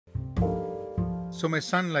So my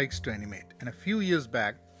son likes to animate, and a few years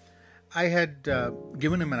back, I had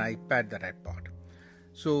given him an iPad that I bought.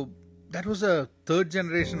 So that was a third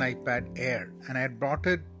generation iPad Air, and I had brought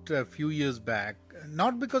it a few years back,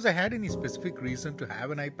 not because I had any specific reason to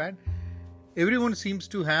have an iPad. Everyone seems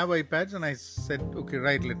to have iPads, and I said, okay,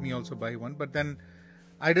 right, let me also buy one. But then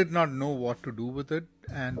I did not know what to do with it,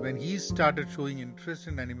 and when he started showing interest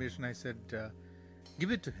in animation, I said,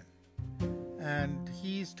 give it to him. And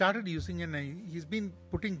he started using it, and he's been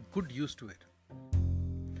putting good use to it.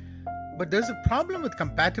 But there's a problem with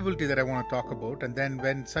compatibility that I want to talk about, and then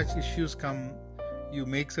when such issues come, you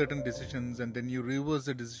make certain decisions, and then you reverse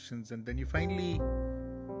the decisions, and then you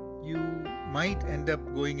might end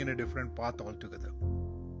up going in a different path altogether.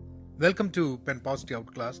 Welcome to Pen Positive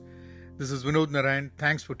Outclass. This is Vinod Narayan.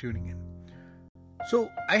 Thanks for tuning in. So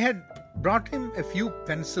I had brought him a few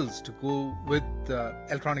pencils to go with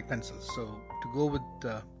electronic pencils, so to go with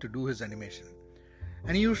to do his animation.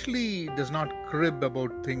 And he usually does not crib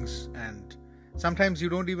about things, and sometimes you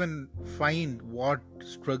don't even find what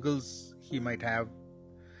struggles he might have,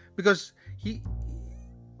 because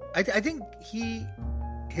I think he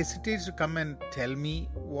hesitates to come and tell me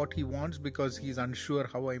what he wants because he's unsure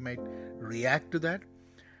how I might react to that.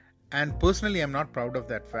 And personally, I'm not proud of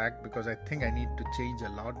that fact, because I think I need to change a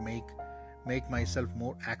lot, make myself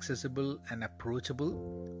more accessible and approachable,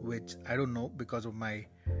 which I don't know because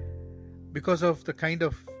of the kind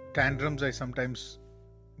of tantrums I sometimes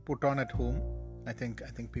put on at home. I think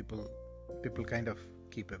people kind of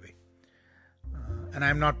keep away, and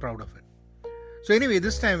I'm not proud of it. So anyway,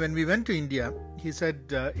 this time when we went to India, he said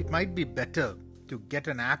it might be better to get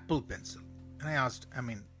an Apple pencil. And I asked,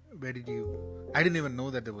 where did you... I didn't even know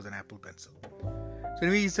that there was an Apple pencil. So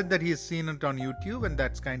anyway, he said that he has seen it on YouTube, and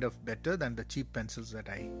that's kind of better than the cheap pencils that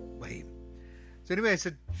I buy him. So anyway, I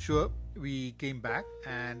said, sure. We came back,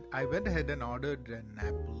 and I went ahead and ordered an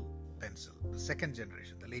Apple pencil, the second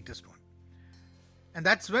generation, the latest one. And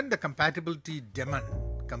that's when the compatibility demon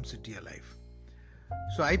comes into your life.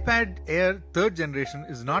 So iPad Air third generation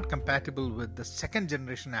is not compatible with the second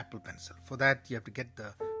generation Apple pencil. For that, you have to get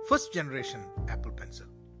the first generation Apple pencil.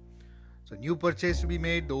 So new purchase to be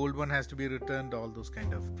made, the old one has to be returned, all those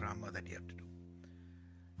kind of drama that you have to do.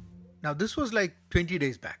 Now this was like 20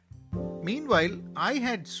 days back. Meanwhile, I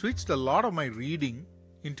had switched a lot of my reading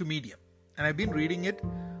into Medium, and I've been reading it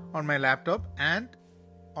on my laptop and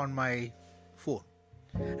on my phone.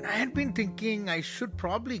 And I had been thinking I should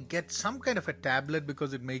probably get some kind of a tablet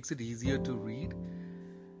because it makes it easier to read.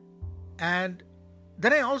 And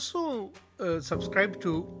then I also subscribed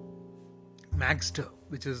to Magster,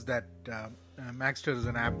 which is that Magster is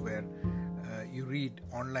an app where you read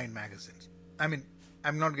online magazines.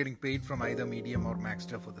 I'm not getting paid from either Medium or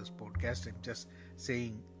Magster for this podcast. I'm just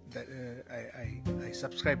saying that I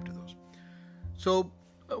subscribe to those. So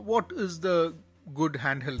what is the good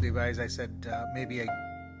handheld device? I said maybe I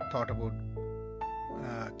thought about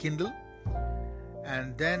Kindle,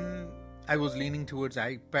 and then I was leaning towards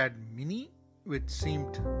iPad mini, which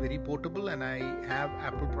seemed very portable, and I have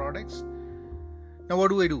Apple products. Now what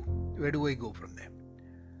do I do? Where do I go from there?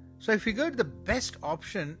 So I figured the best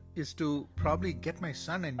option is to probably get my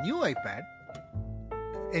son a new iPad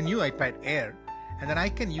Air, and then I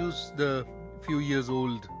can use the few years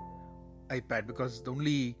old iPad, because the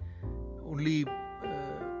only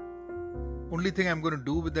thing I'm going to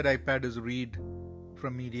do with that iPad is read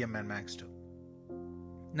from Medium and Magster.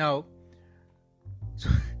 Now,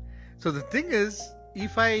 so the thing is,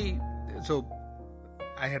 I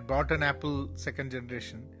had bought an Apple second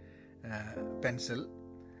generation pencil,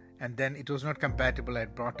 and then it was not compatible. I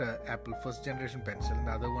had brought an Apple first generation pencil, and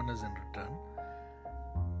the other one is in return.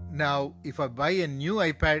 Now, if I buy a new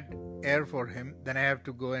iPad Air for him, then I have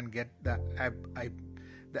to go and get the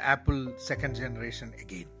Apple second generation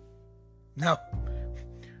again. Now,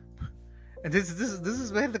 and this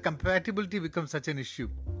is where the compatibility becomes such an issue.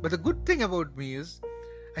 But the good thing about me is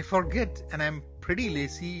I forget, and I'm pretty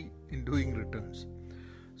lazy in doing returns.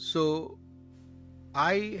 So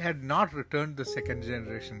I had not returned the second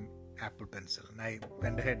generation Apple pencil, and I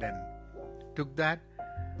went ahead and took that.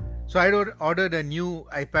 So I ordered a new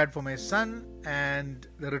iPad for my son, and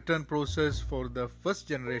the return process for the first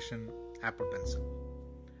generation Apple pencil.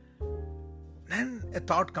 Then a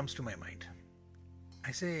thought comes to my mind.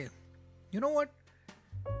 I say, you know what?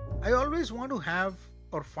 I always want to have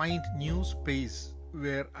or find new space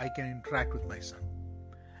where I can interact with my son.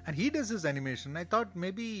 And he does his animation. I thought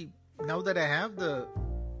maybe now that I have the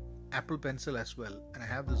Apple pencil as well, and I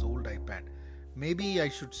have this old iPad, maybe I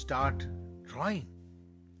should start drawing.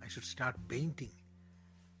 I should start painting.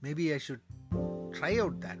 Maybe I should try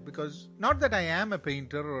out that, because not that I am a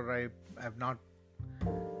painter or I have not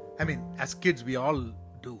I mean, as kids, we all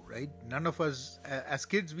do, right? None of us, as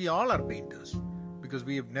kids, we all are painters because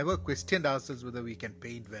we have never questioned ourselves whether we can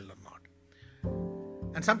paint well or not.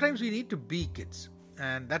 And sometimes we need to be kids.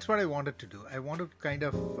 And that's what I wanted to do. I wanted to kind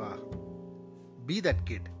of be that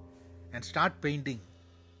kid and start painting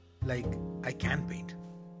like I can paint.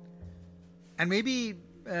 And maybe,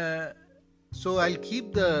 so I'll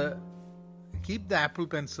keep the Apple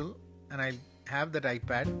Pencil and I'll have that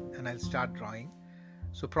iPad and I'll start drawing.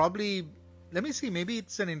 So probably, let me see, maybe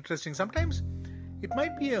it's an interesting, sometimes it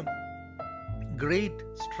might be a great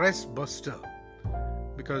stress buster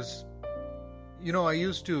because, you know, I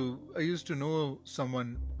used to know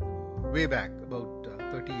someone way back, about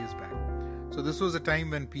 30 years back. So this was a time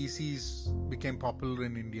when PCs became popular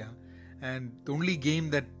in India and the only game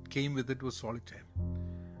that came with it was solitaire.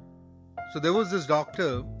 So there was this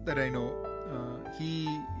doctor that I know, he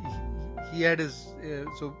had his,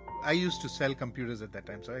 so I used to sell computers at that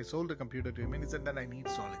time. So I sold a computer to him and he said that I need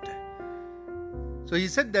solitaire. So he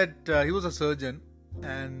said that he was a surgeon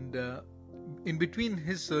and in between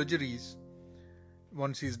his surgeries,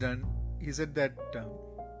 once he's done, he said that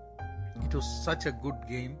it was such a good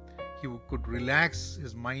game. He could relax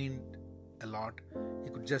his mind a lot.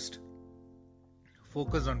 He could just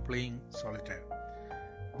focus on playing solitaire.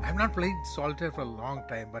 I've not played solitaire for a long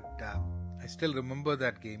time, but I still remember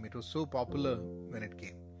that game. It was so popular when it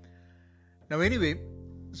came. Now anyway,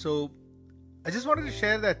 so I just wanted to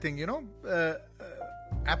share that thing,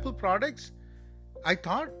 Apple products, I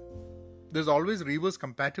thought there's always reverse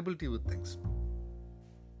compatibility with things.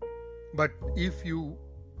 But if you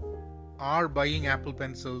are buying Apple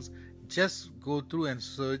Pencils, just go through and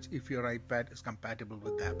search if your iPad is compatible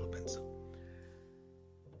with the Apple Pencil.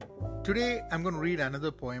 Today, I'm going to read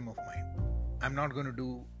another poem of mine. I'm not going to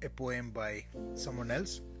do a poem by someone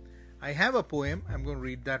else. I have a poem. I'm going to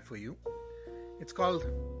read that for you. It's called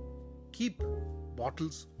Keep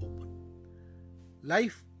Bottles Open.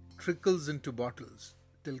 Life trickles into bottles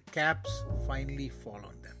till caps finally fall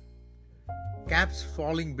on them. Caps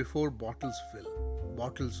falling before bottles fill.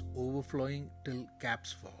 Bottles overflowing till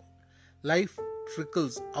caps fall. Life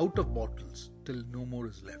trickles out of bottles till no more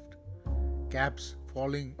is left. Caps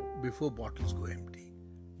falling before bottles go empty.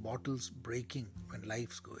 Bottles breaking when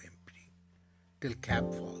lives go empty. Till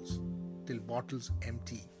cap falls. Till bottles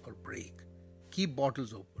empty or break. Keep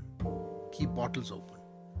bottles open. Keep bottles open.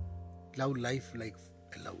 Love life like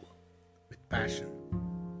a lover. With passion.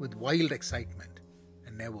 With wild excitement.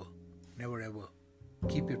 And never ever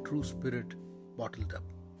keep your true spirit bottled up.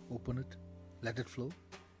 Open it. Let it flow.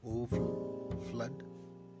 Overflow. Flood.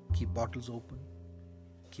 Keep bottles open.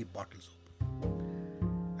 Keep bottles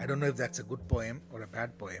open. I don't know if that's a good poem or a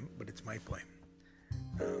bad poem, but it's my poem.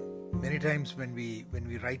 Many times when we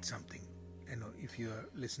write something, if you're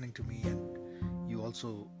listening to me and you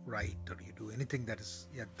also write or you do anything that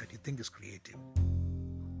you think is creative,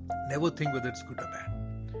 never think whether it's good or bad.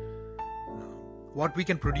 What we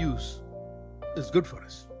can produce is good for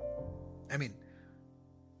us. I mean,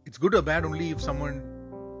 it's good or bad only if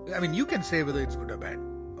you can say whether it's good or bad,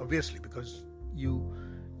 obviously, because you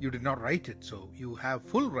did not write it, so you have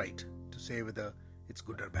full right to say whether it's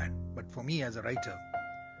good or bad. But for me as a writer,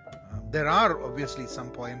 there are obviously some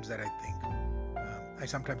poems that I think I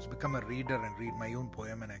sometimes become a reader and read my own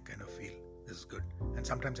poem and I kind of feel this is good, and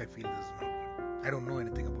sometimes I feel this is not good. I don't know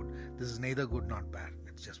anything about this is neither good nor bad.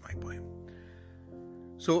 It's just my poem.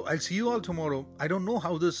 So I'll see you all tomorrow. I don't know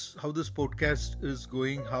how this podcast is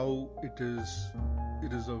going, how it is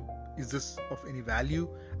this of any value?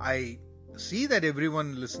 I see that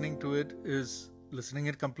everyone listening to it is listening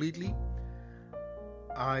it completely.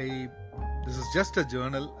 This is just a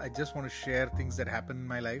journal. I just want to share things that happen in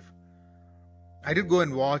my life. I did go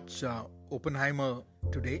and watch Oppenheimer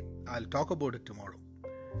today. I'll talk about it tomorrow.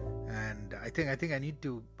 And I think I need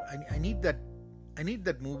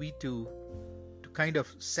that movie to kind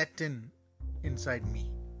of set inside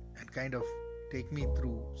me and kind of take me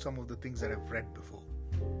through some of the things that I've read before.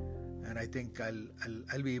 And I think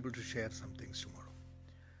I'll be able to share some things tomorrow.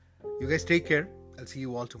 You guys take care. I'll see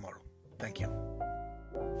you all tomorrow. Thank you.